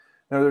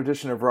Another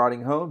edition of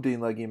Riding Home.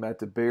 Dean Legge, Matt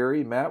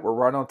DeBerry. Matt, we're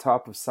right on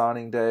top of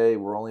signing day.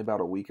 We're only about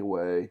a week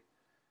away.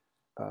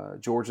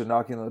 Georgia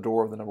knocking on the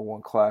door of the number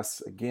one class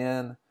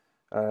again.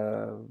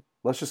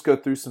 Let's just go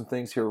through some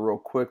things here real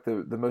quick.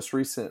 The most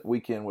recent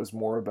weekend was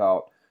more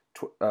about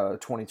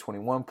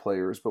 2021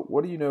 players, but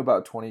what do you know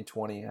about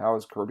 2020? How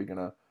is Kirby going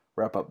to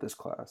wrap up this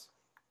class?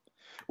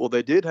 Well,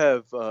 they did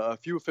have a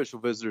few official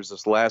visitors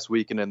this last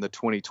weekend in the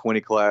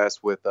 2020 class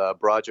with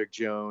Broderick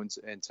Jones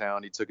in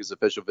town. He took his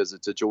official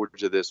visit to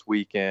Georgia this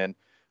weekend,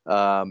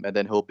 and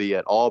then he'll be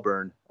at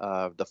Auburn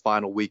the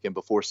final weekend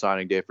before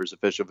signing day for his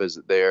official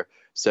visit there.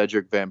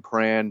 Cedric Van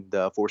Pran,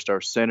 the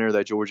four-star center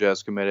that Georgia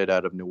has committed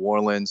out of New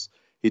Orleans,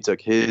 he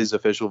took his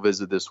official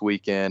visit this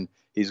weekend.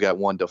 He's got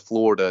one to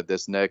Florida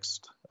this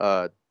next,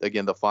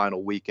 again, the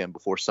final weekend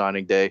before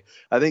signing day.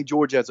 I think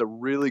Georgia has a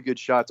really good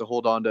shot to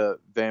hold on to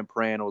Van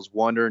Pran. I was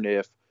wondering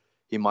if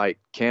he might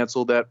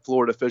cancel that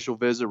Florida official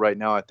visit. Right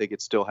now, I think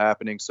it's still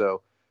happening.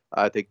 So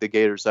I think the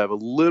Gators have a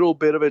little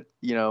bit of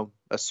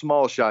a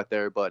small shot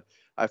there, but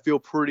I feel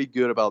pretty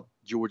good about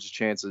Georgia's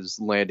chances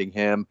landing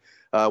him.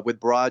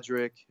 With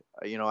Broderick,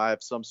 I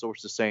have some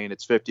sources saying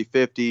it's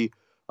 50-50.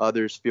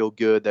 Others feel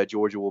good that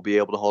Georgia will be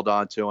able to hold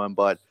on to him,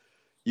 but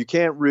you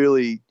can't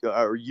really,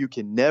 or you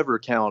can never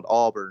count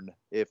Auburn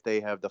if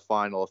they have the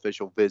final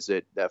official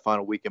visit that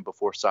final weekend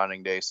before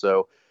signing day.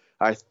 So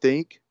I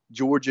think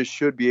Georgia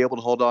should be able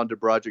to hold on to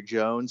Broderick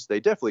Jones.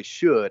 They definitely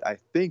should. I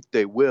think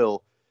they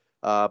will,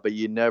 but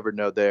you never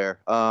know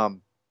there.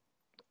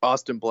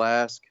 Austin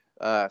Blask,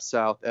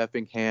 South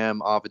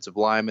Effingham offensive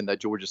lineman that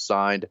Georgia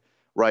signed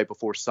right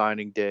before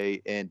signing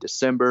day in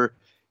December.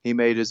 He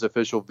made his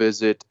official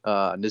visit.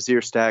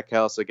 Nazir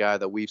Stackhouse, a guy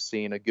that we've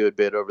seen a good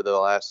bit over the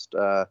last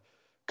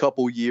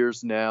couple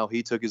years now,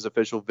 he took his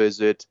official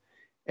visit.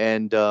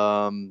 And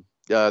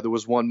there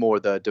was one more,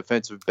 the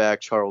defensive back,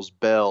 Charles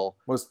Bell.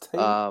 Was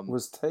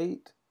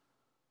Tate?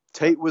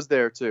 Tate was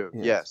there too.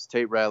 Yes,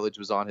 Tate Ratledge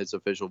was on his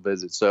official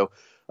visit. So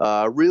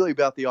really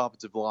about the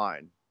offensive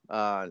line.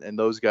 And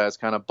those guys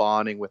kind of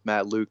bonding with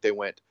Matt Luke. They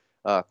went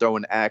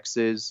throwing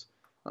axes.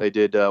 They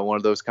did one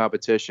of those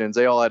competitions.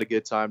 They all had a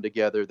good time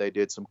together. They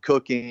did some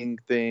cooking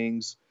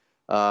things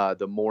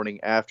the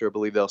morning after. I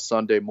believe that was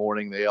Sunday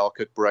morning. They all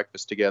cooked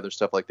breakfast together,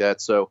 stuff like that.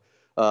 So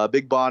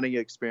big bonding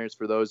experience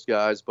for those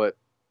guys. But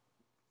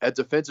at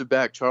defensive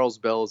back, Charles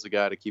Bell is a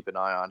guy to keep an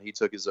eye on. He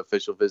took his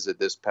official visit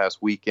this past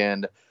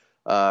weekend.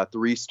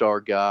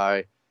 Three-star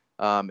guy.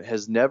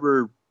 Has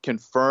never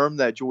confirmed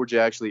that Georgia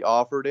actually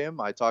offered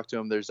him. I talked to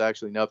him. There's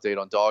actually an update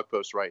on Dog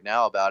Post right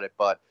now about it,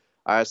 but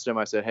I asked him,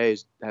 I said, hey,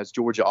 has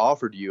Georgia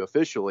offered you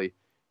officially?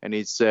 And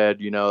he said,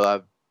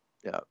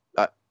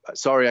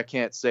 sorry, I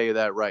can't say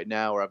that right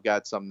now, or I've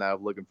got something that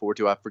I'm looking forward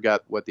to. I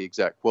forgot what the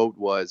exact quote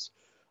was,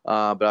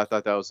 but I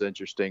thought that was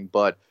interesting.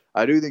 But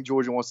I do think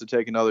Georgia wants to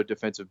take another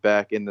defensive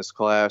back in this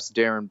class.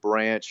 Darren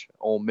Branch,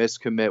 Ole Miss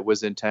commit,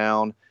 was in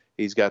town.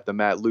 He's got the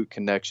Matt Luke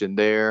connection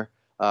there.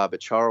 But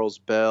Charles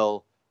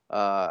Bell,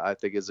 I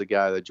think, is a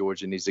guy that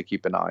Georgia needs to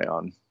keep an eye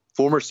on.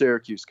 Former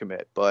Syracuse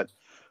commit. But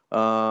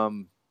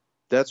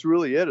that's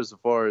really it as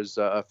far as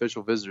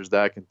official visitors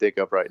that I can think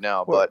of right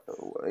now. Well, but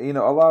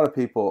a lot of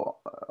people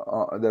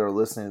that are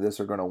listening to this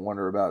are going to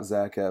wonder about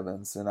Zach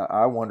Evans, and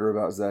I wonder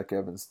about Zach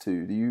Evans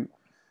too.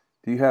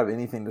 Do you have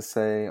anything to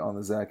say on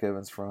the Zach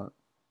Evans front?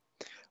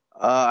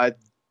 I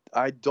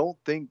don't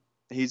think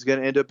he's going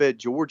to end up at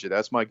Georgia.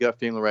 That's my gut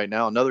feeling right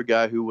now. Another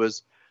guy who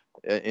was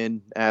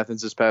in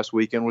Athens this past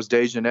weekend was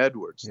Daijun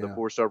Edwards, the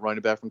four-star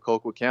running back from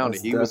Colquitt County.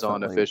 He was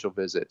on official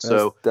visit.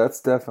 So that's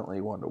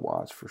definitely one to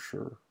watch for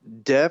sure.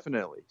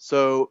 Definitely.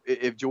 So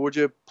if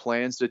Georgia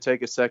plans to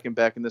take a second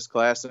back in this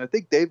class, and I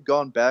think they've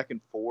gone back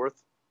and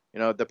forth,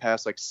 the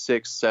past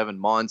 6-7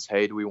 months,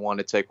 hey, do we want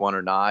to take one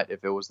or not?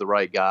 If it was the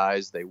right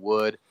guys, they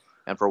would.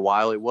 And for a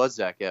while, it was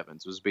Zach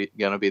Evans was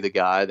going to be the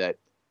guy that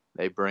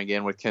they bring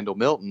in with Kendall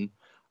Milton.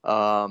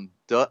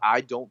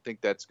 I don't think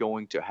that's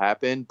going to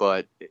happen,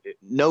 but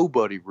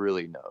nobody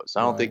really knows.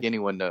 I don't think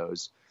anyone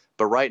knows.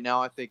 But right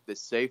now, I think the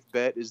safe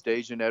bet is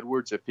Daijun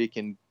Edwards if he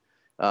can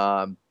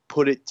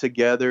put it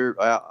together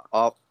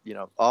off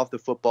the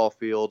football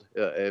field,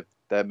 if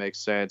that makes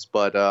sense.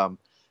 But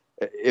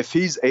if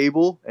he's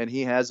able and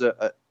he has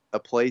a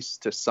place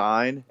to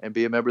sign and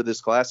be a member of this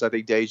class, I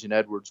think Daijun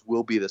Edwards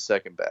will be the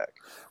second back.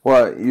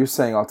 Well, you're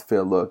saying off the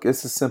field, look,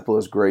 it's as simple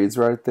as grades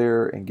right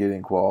there and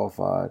getting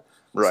qualified.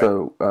 Right.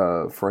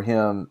 So for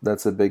him,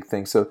 that's a big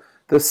thing. So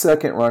the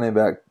second running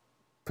back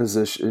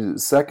position,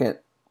 second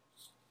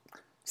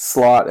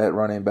slot at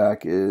running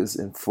back is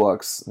in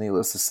flux,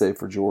 needless to say,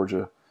 for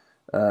Georgia.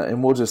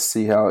 And we'll just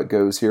see how it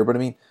goes here. But,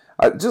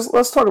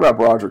 let's talk about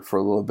Broderick for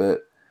a little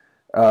bit.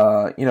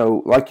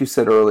 Like you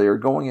said earlier,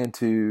 going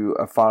into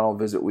a final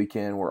visit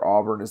weekend where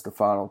Auburn is the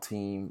final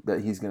team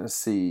that he's going to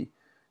see,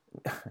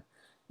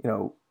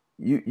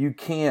 you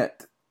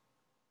can't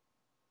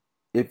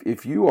 –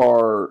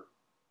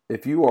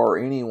 if you are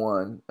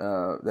anyone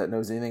that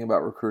knows anything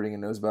about recruiting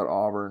and knows about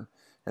Auburn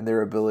and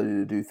their ability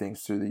to do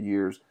things through the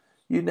years,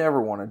 you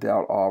never want to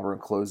doubt Auburn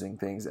closing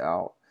things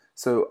out.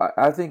 So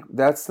I think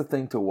that's the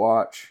thing to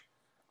watch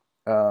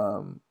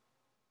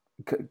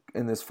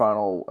in this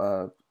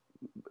final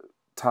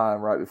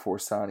time right before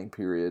signing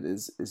period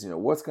is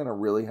what's going to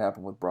really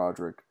happen with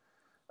Broderick.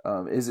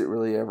 Is it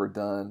really ever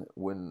done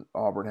when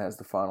Auburn has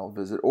the final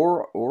visit,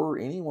 or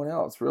anyone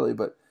else really,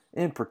 but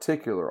in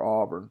particular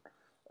Auburn,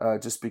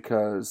 just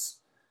because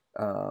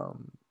they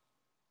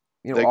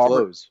Auburn,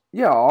 close.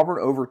 Yeah, Auburn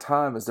over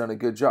time has done a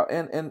good job,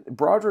 and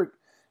Broderick,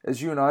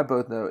 as you and I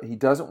both know, he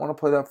doesn't want to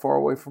play that far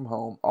away from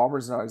home.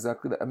 Auburn's not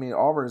exactly that. I mean,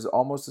 Auburn is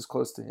almost as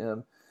close to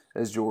him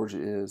as Georgia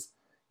is.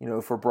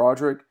 For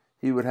Broderick,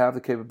 he would have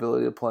the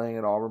capability of playing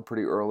at Auburn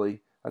pretty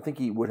early. I think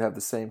he would have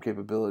the same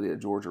capability at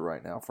Georgia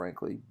right now,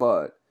 frankly,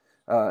 but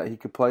he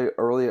could play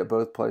early at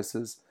both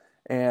places.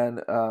 And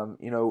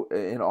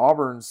in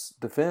Auburn's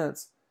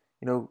defense,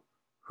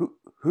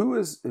 who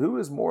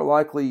is more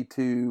likely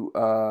to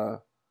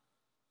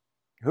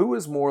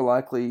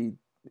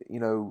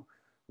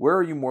where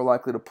are you more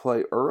likely to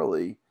play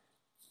early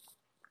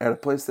at a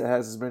place that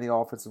has as many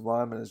offensive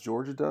linemen as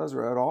Georgia does,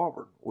 or at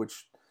Auburn,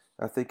 which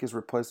I think is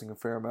replacing a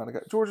fair amount of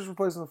guys. Georgia's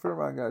replacing a fair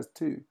amount of guys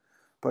too,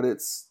 but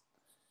it's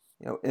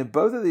in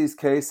both of these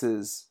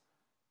cases.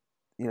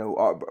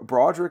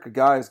 Broderick, a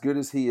guy as good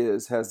as he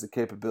is, has the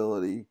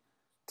capability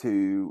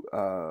to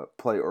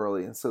play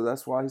early, and so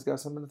that's why he's got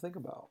something to think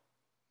about.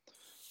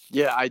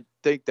 Yeah, I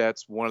think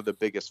that's one of the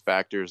biggest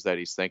factors that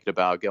he's thinking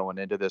about going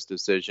into this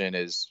decision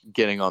is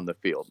getting on the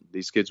field.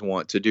 These kids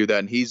want to do that,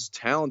 and he's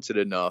talented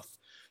enough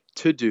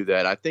to do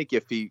that. I think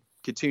if he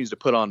continues to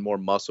put on more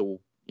muscle,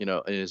 in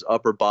his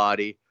upper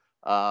body,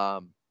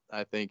 I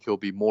think he'll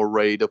be more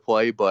ready to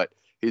play, but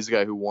he's a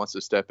guy who wants to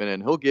step in,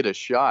 and he'll get a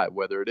shot,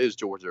 whether it is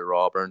Georgia or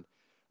Auburn.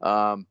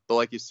 But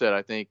like you said,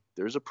 I think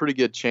there's a pretty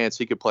good chance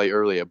he could play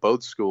early at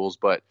both schools,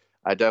 but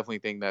I definitely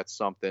think that's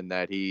something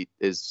that he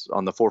is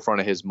on the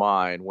forefront of his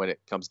mind when it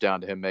comes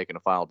down to him making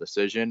a final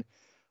decision.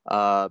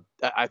 I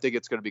think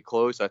it's going to be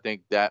close. I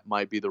think that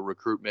might be the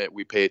recruitment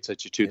we pay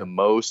attention to the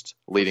most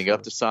leading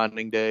up to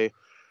signing day.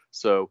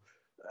 So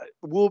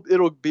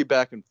it'll be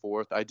back and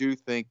forth. I do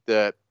think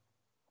that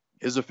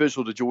his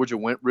official to Georgia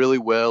went really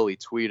well. He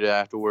tweeted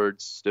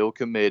afterwards, still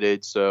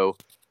committed. So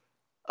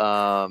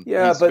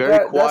he's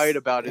very quiet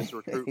about his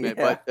recruitment.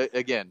 Yeah. But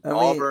again,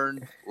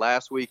 Auburn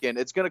last weekend,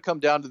 it's going to come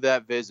down to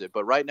that visit.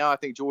 But right now, I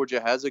think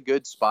Georgia has a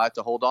good spot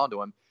to hold on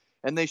to him,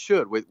 and they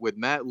should with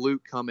Matt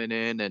Luke coming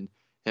in and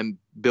him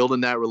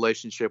building that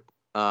relationship.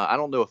 I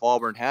don't know if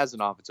Auburn has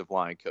an offensive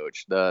line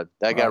coach. That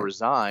guy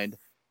resigned,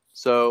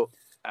 so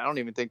I don't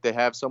even think they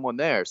have someone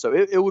there. So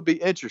it would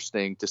be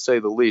interesting, to say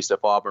the least,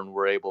 if Auburn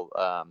were able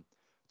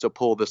to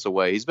pull this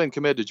away. He's been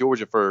committed to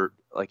Georgia for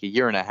like a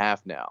year and a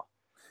half now.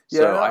 Yeah,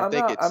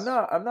 so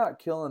I'm not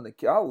killing the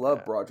kid. I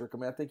love Broderick. I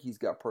mean, I think he's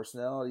got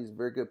personality. He's a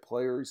very good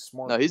player. He's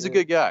smart. No, he's a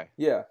good guy.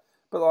 Yeah,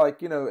 but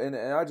and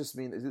I just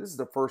mean this is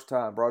the first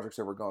time Broderick's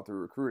ever gone through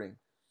recruiting.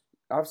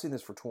 I've seen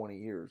this for 20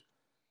 years.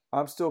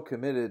 I'm still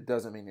committed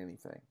doesn't mean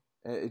anything.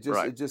 It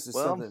just is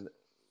something.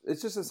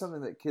 It's just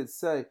something that kids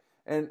say,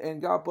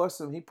 and God bless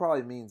him, he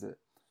probably means it.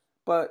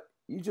 But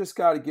you just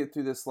got to get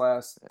through this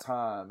last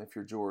time if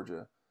you're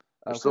Georgia.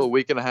 There's still a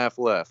week and a half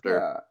left,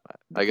 or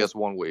I guess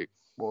 1 week.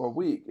 Well, a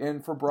week,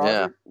 and for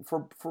Broderick,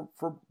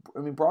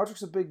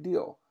 Broderick's a big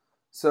deal.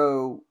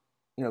 So,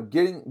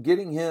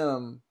 getting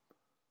him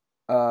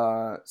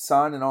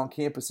signing on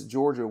campus at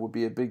Georgia would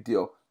be a big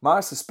deal. My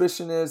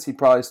suspicion is he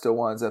probably still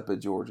winds up at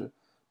Georgia,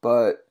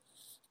 but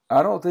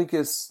I don't think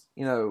it's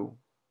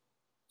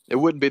It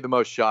wouldn't be the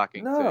most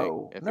shocking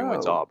thing if he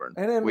went to Auburn.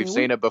 And we've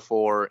seen it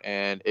before,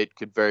 and it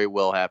could very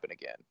well happen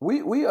again.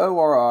 We owe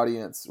our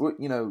audience.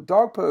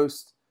 Dog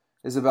Post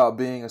is about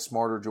being a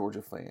smarter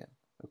Georgia fan.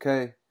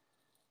 Okay.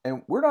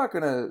 And we're not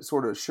going to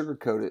sort of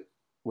sugarcoat it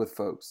with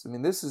folks. I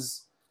mean, this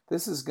is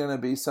going to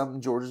be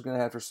something Georgia's going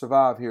to have to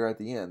survive here at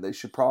the end. They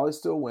should probably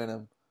still win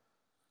him,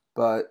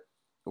 but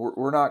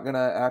we're not going to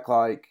act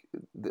like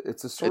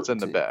it's a certainty. It's in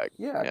the bag.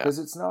 Yeah, because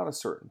it's not a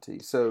certainty.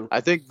 So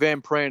I think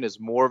Van Pran is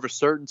more of a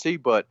certainty,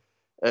 but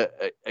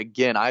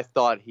again, I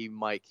thought he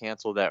might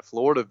cancel that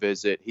Florida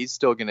visit. He's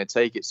still going to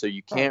take it, so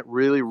you can't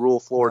really rule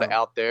Florida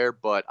out there.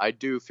 But I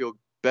do feel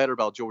better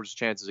about Georgia's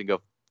chances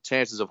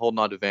of holding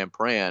on to Van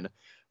Pran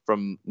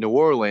from New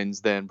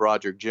Orleans than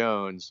Broderick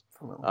Jones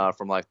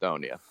from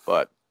Lithonia.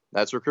 But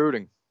that's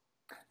recruiting.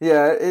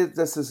 Yeah,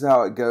 this is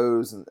how it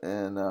goes,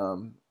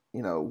 and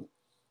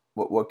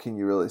what can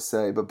you really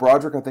say? But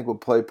Broderick, I think, will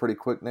play pretty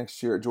quick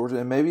next year at Georgia,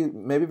 and maybe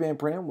Van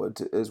Pran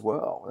would as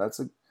well. That's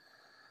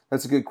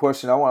a good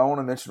question. I want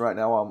to mention right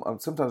now. I'm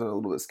sometimes a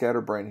little bit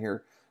scatterbrained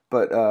here,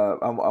 but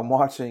I'm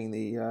watching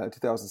the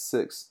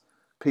 2006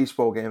 Peach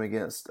Bowl game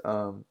against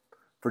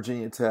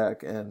Virginia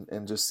Tech,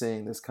 and just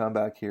seeing this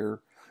comeback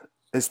here.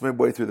 It's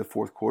midway through the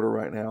fourth quarter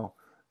right now,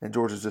 and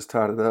Georgia's just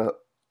tied it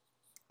up.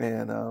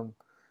 And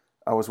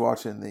I was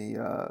watching the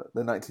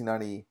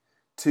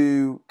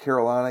 1992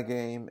 Carolina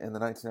game and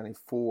the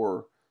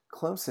 1994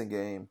 Clemson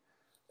game,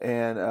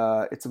 and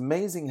it's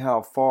amazing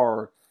how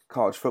far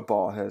college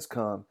football has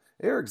come.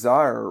 Eric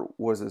Zier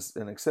was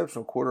an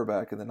exceptional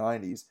quarterback in the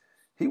 90s.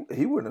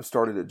 He wouldn't have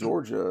started at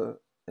Georgia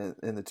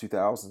in the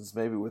 2000s,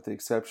 maybe with the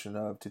exception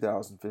of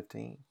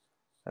 2015.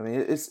 I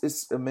mean,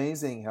 it's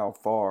amazing how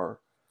far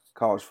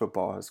college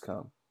football has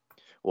come.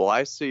 Well,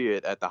 I see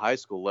it at the high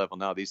school level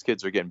now. These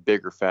kids are getting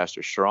bigger,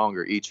 faster,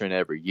 stronger each and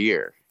every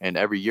year. And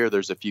every year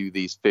there's a few of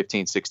these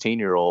 15,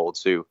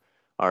 16-year-olds who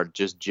are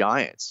just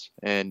giants.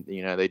 And,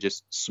 they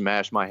just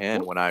smash my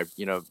hand when I,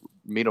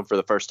 meet them for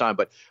the first time.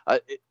 But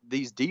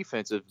these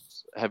defenses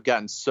have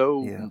gotten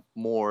so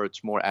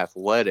much more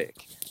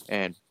athletic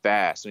and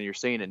fast. And you're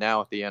seeing it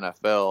now at the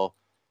NFL.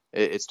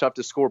 It's tough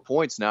to score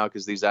points now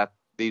because these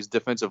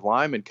defensive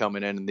linemen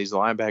coming in and these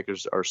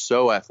linebackers are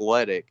so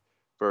athletic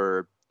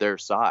for their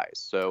size.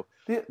 So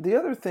the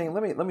other thing,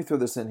 let me throw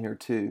this in here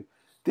too.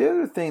 The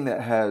other thing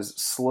that has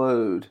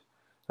slowed,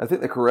 I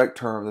think the correct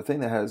term, the thing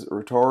that has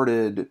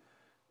retarded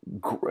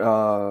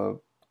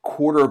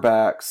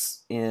quarterbacks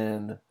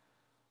in,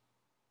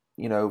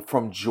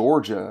 from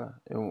Georgia,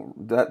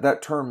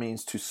 that term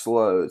means to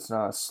slow. It's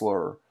not a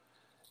slur.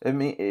 I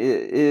mean,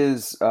 it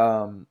is,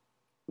 for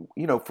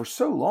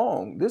so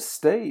long, this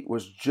state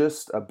was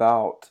just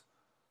about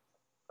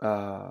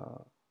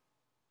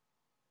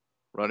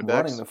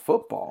running the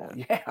football.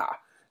 Yeah.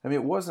 I mean,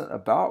 it wasn't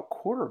about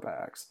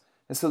quarterbacks.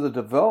 And so the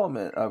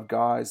development of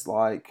guys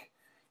like,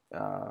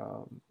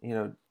 Deshaun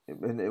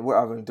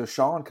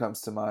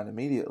comes to mind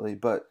immediately,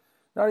 but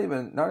not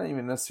even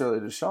necessarily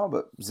Deshaun,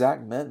 but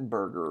Zach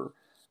Mettenberger,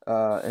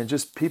 and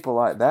just people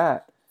like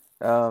that.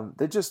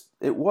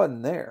 It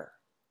wasn't there.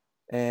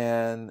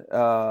 And,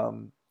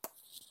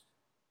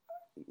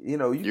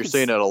 you're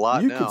seeing it a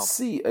lot now. You could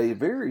see a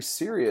very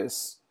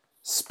serious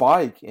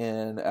spike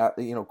in,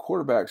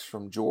 quarterbacks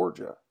from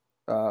Georgia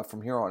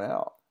from here on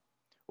out.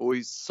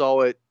 We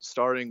saw it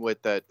starting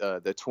with the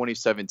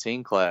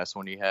 2017 class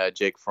when you had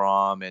Jake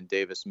Fromm and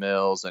Davis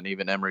Mills, and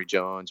even Emory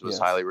Jones was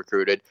highly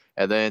recruited.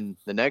 And then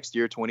the next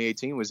year,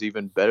 2018, was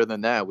even better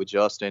than that with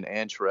Justin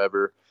and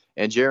Trevor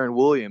and Jaron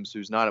Williams,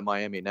 who's not at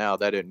Miami now.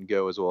 That didn't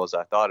go as well as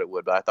I thought it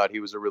would, but I thought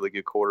he was a really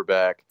good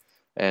quarterback.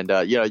 And,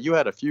 you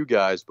had a few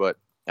guys, but,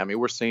 I mean,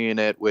 we're seeing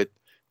it with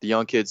the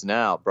young kids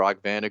now.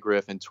 Brock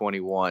Vandegrift in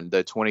 21,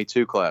 the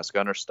 22 class,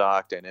 Gunnar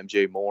Stockton,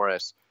 MJ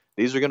Morris.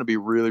 These are going to be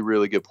really,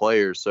 really good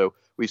players. So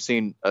we've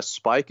seen a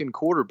spike in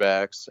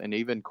quarterbacks and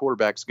even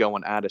quarterbacks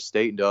going out of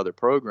state into other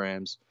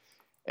programs.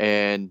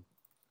 And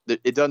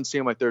it doesn't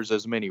seem like there's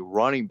as many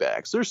running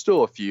backs. There's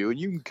still a few, and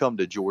you can come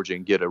to Georgia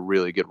and get a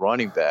really good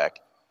running back.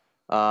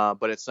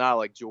 But it's not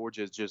like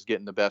Georgia is just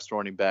getting the best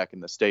running back in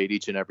the state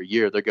each and every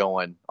year. They're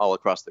going all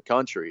across the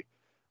country.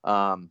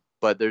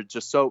 But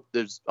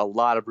there's a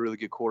lot of really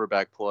good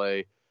quarterback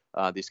play.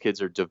 These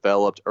kids are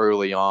developed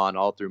early on,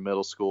 all through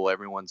middle school.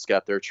 Everyone's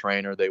got their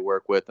trainer they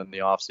work with in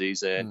the off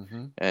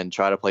season and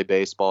try to play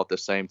baseball at the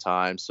same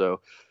time.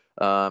 So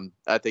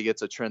I think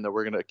it's a trend that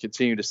we're going to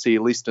continue to see,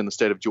 at least in the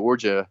state of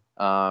Georgia,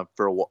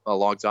 for a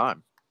long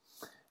time.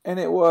 And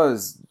it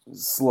was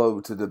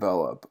slow to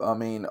develop. I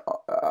mean,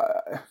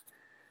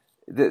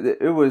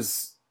 it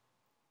was,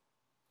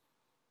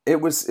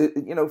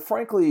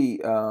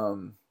 frankly,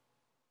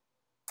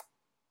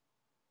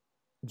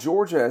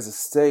 Georgia as a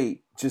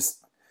state just,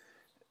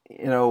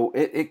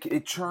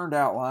 it churned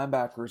out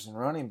linebackers and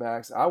running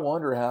backs. I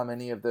wonder how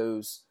many of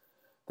those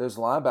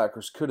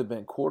linebackers could have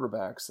been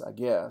quarterbacks, I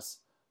guess.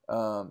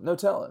 No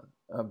telling.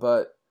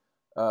 But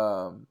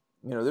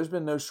there's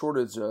been no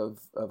shortage of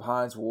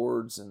Hines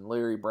Wards and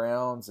Larry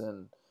Browns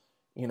and,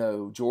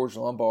 George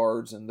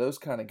Lombards and those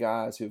kind of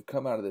guys who've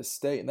come out of this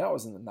state. And that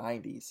was in the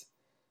 90s.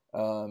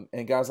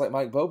 And guys like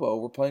Mike Bobo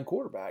were playing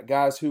quarterback.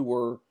 Guys who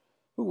were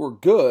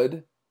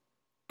good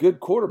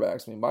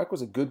quarterbacks. I mean, Mike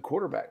was a good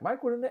quarterback.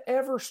 Mike would have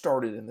never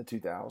started in the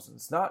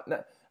 2000s.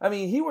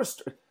 He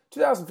was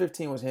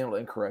 2015 was handled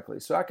incorrectly,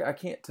 so I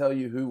can't tell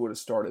you who would have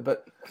started.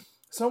 But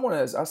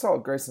I saw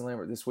Grayson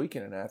Lambert this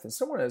weekend in Athens.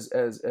 Someone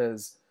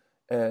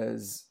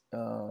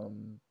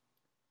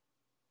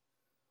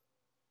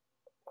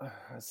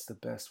that's the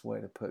best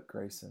way to put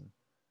Grayson.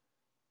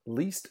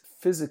 Least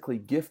physically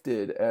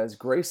gifted as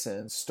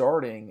Grayson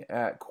starting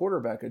at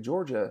quarterback at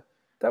Georgia.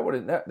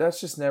 That's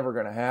just never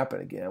going to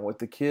happen again with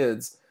the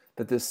kids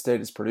that this state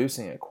is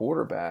producing at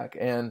quarterback,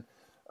 and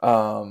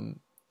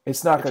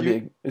it's not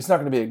going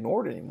to be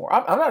ignored anymore.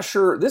 I'm not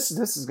sure this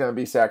is going to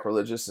be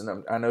sacrilegious,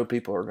 and I know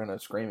people are going to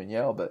scream and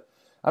yell, but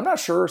I'm not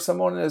sure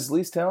someone as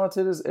least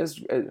talented as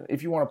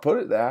if you want to put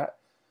it that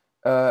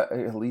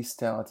least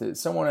talented,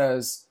 someone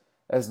as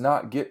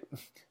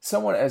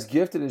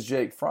gifted as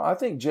Jake Fromm. I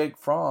think Jake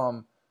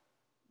Fromm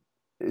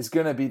is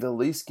going to be the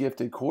least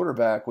gifted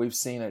quarterback we've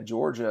seen at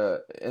Georgia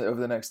over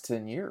the next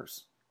 10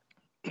 years.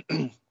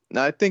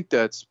 Now, I think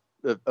that's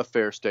a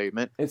fair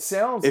statement. It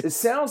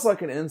sounds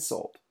like an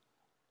insult.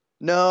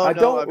 No, I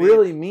don't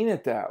really mean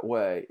it that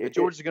way.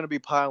 Georgia's going to be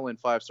piling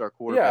 5-star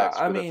quarterbacks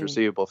for the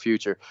foreseeable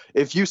future.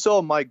 If you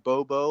saw Mike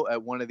Bobo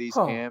at one of these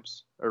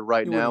camps or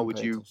right now, would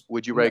you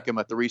rank him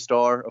a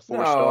 3-star, a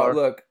 4-star? No,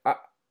 look,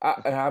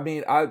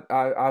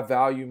 I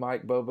value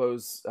Mike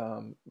Bobo's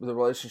the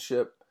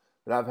relationship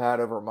that I've had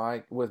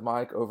with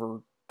Mike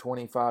over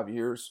 25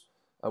 years.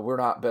 We're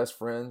not best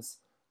friends,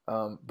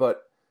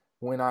 but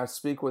when I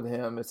speak with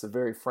him, it's a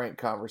very frank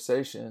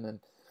conversation.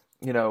 And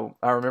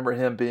I remember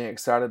him being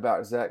excited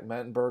about Zach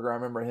Mettenberger. I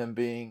remember him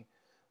being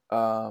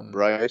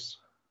Bryce.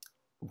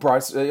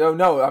 Oh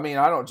no, I mean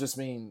I don't just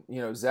mean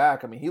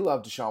Zach. I mean he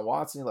loved Deshaun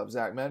Watson. He loved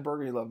Zach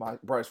Mettenberger. He loved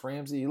Bryce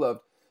Ramsey. He loved.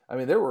 I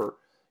mean there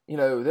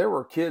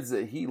were kids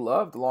that he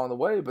loved along the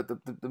way. But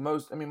the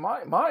most. I mean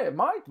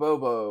Mike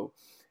Bobo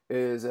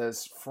is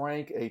as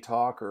frank a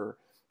talker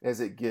as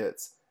it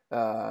gets.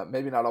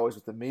 Maybe not always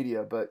with the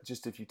media, but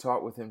just if you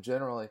talk with him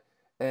generally.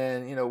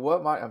 And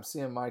I'm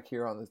seeing Mike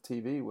here on the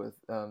TV with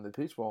the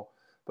Peach Bowl,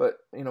 but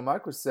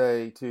Mike would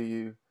say to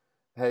you,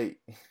 "Hey,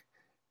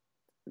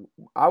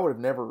 I would have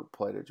never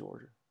played at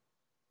Georgia."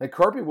 And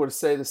Kirby would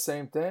say the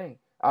same thing.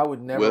 I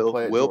would never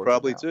play at Georgia. Will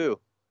probably too.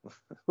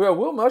 Well,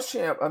 Will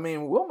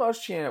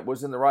Muschamp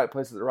was in the right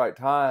place at the right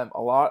time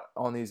a lot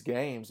on these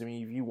games. I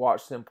mean, you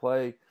watched him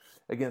play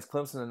against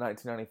Clemson in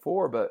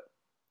 1994, but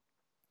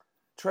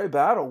Trey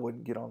Battle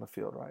wouldn't get on the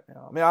field right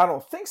now. I mean, I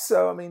don't think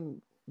so. I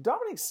mean,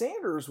 Dominic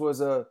Sanders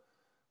was a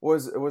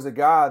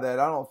guy that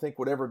I don't think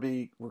would ever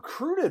be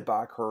recruited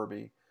by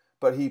Kirby,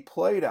 but he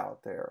played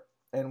out there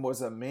and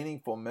was a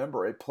meaningful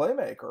member, a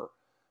playmaker.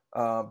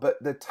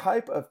 But the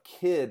type of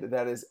kid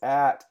that is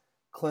at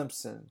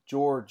Clemson,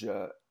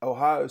 Georgia,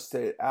 Ohio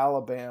State,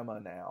 Alabama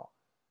now,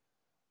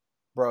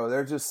 bro,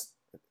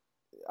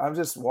 I'm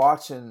just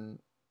watching,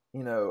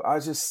 I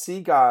just see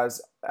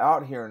guys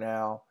out here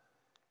now,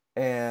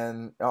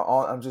 and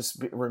I'm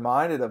just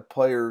reminded of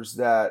players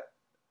that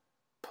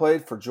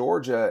played for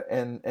Georgia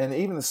and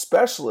even the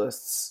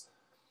specialists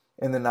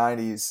in the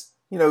 90s.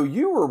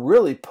 You were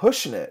really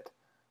pushing it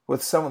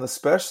with some of the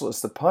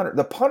specialists. The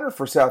punter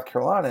for South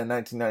Carolina in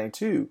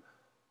 1992,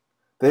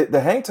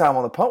 the hang time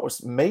on the punt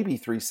was maybe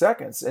 3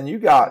 seconds, and you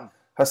got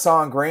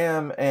Hassan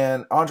Graham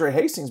and Andre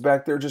Hastings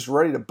back there just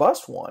ready to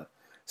bust one.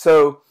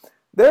 So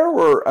there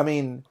were, I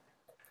mean,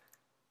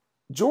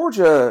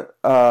 Georgia,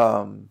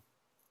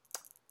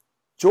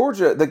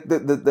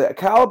 the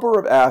caliber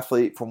of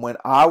athlete from when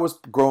I was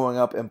growing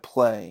up and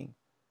playing,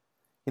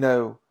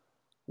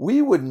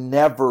 we would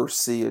never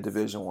see a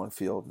Division I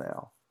field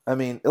now. I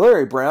mean,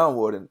 Larry Brown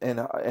would,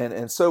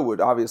 and so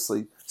would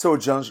obviously, so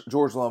would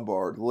George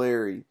Lombard,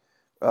 Larry,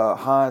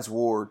 Hines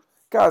Ward,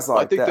 guys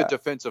like that. I think the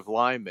defensive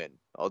linemen,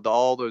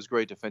 all those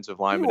great defensive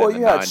linemen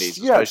in the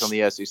 90s, especially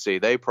in the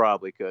SEC, they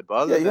probably could. But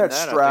other than that,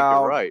 Stroud, I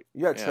think you're right.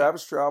 You had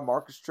Travis Stroud,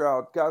 Marcus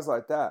Stroud, guys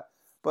like that.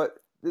 But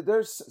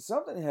there's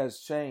something has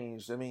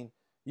changed. I mean,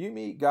 you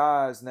meet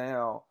guys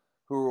now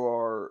who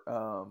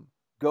are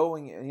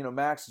going,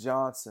 Max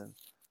Johnson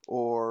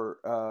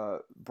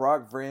or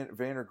Brock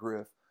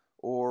Vandergriff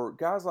or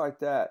guys like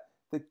that.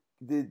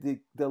 The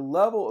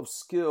level of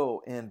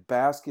skill in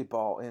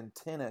basketball, in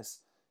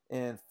tennis,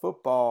 in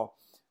football,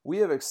 we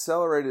have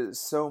accelerated it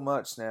so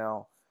much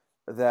now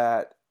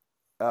that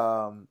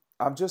I'm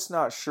just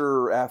not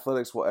sure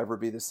athletics will ever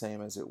be the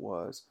same as it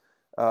was.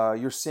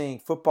 You're seeing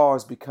football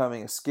is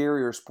becoming a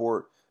scarier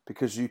sport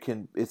because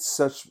it's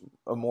such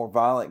a more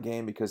violent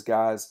game because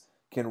guys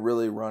can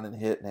really run and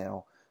hit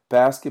now.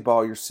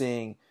 Basketball, you're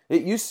seeing,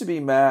 it used to be,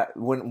 Matt,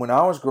 when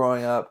I was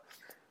growing up,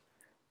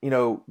 I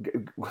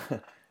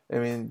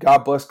mean, God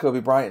bless Kobe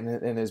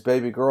Bryant and his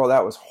baby girl,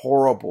 that was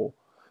horrible.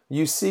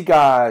 You see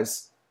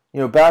guys,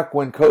 back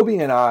when Kobe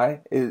and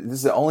this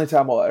is the only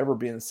time I'll ever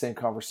be in the same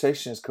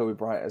conversation as Kobe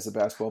Bryant as a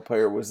basketball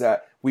player, was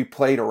that we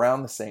played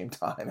around the same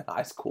time in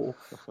high school.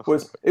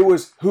 It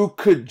was who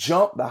could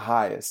jump the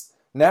highest.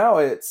 Now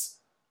it's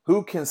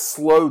who can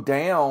slow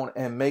down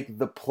and make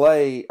the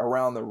play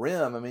around the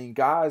rim. I mean,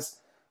 guys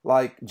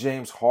like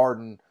James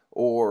Harden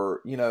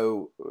or,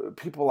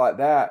 people like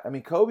that. I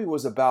mean, Kobe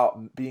was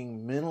about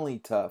being mentally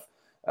tough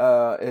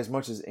as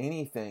much as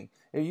anything.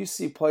 And you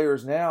see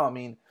players now, I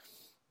mean,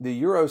 the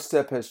Euro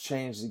step has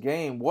changed the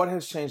game. What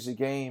has changed the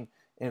game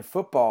in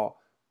football?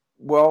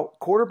 Well,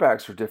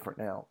 quarterbacks are different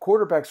now.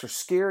 Quarterbacks are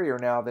scarier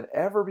now than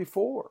ever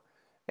before.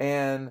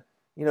 And,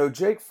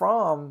 Jake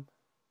Fromm,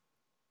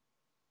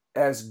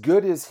 as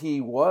good as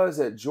he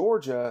was at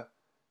Georgia,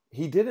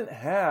 he didn't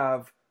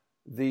have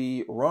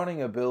the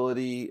running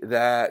ability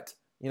that,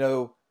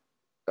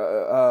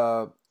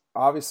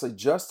 obviously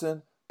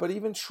Justin, but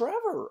even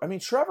Trevor. I mean,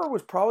 Trevor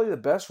was probably the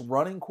best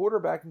running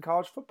quarterback in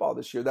college football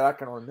this year that I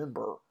can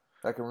remember.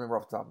 Off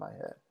the top of my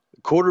head.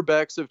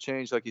 Quarterbacks have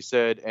changed, like you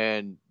said,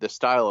 and the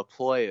style of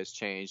play has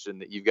changed,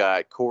 and that you've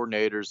got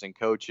coordinators and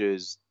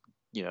coaches,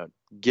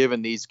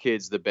 giving these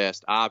kids the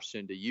best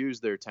option to use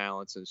their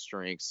talents and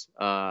strengths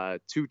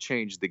to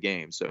change the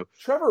game. So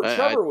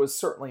Trevor was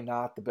certainly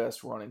not the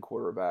best running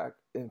quarterback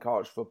in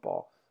college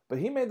football, but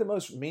he made the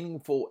most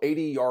meaningful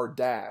 80-yard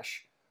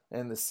dash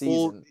in the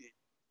season. Well,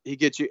 he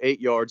gets you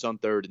 8 yards on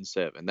 3rd and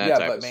 7.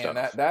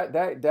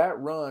 That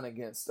run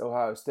against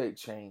Ohio State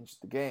changed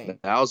the game.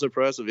 That was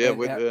impressive. Yeah,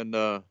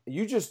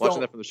 you just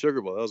watching that from the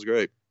Sugar Bowl. That was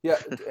great. Yeah,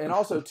 and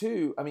also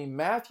too, I mean,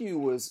 Matthew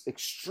was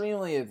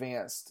extremely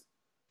advanced,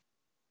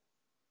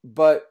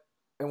 and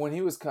when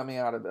he was coming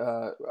out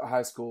of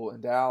high school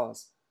in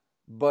Dallas,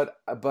 but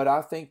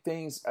I think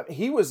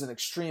he was an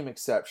extreme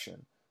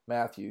exception,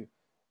 Matthew,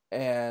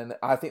 and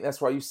I think that's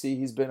why you see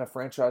he's been a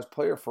franchise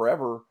player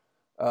forever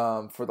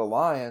for the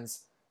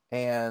Lions.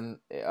 and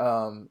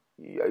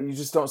you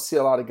just don't see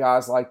a lot of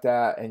guys like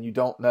that, and you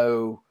don't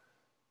know.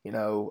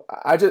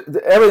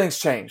 Everything's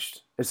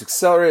changed. It's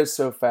accelerated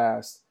so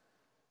fast,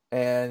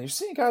 and you're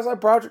seeing guys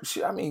like Broderick.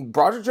 I mean,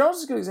 Broderick Jones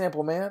is a good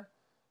example, man.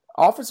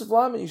 Offensive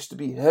linemen used to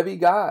be heavy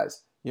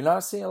guys. You're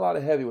not seeing a lot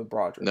of heavy with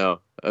Broderick. No,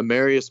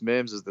 Amarius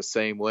Mims is the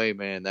same way,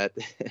 man.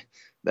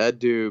 That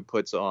dude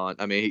puts on.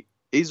 I mean,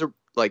 he's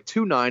like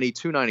 290,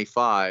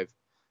 295.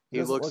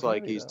 He looks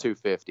like he's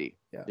 250.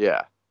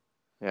 Yeah.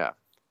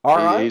 All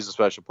right. He's a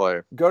special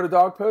player. Go to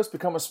Dog Post,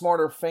 become a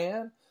smarter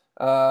fan,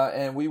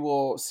 and we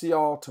will see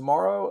y'all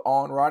tomorrow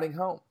on Riding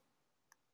Home.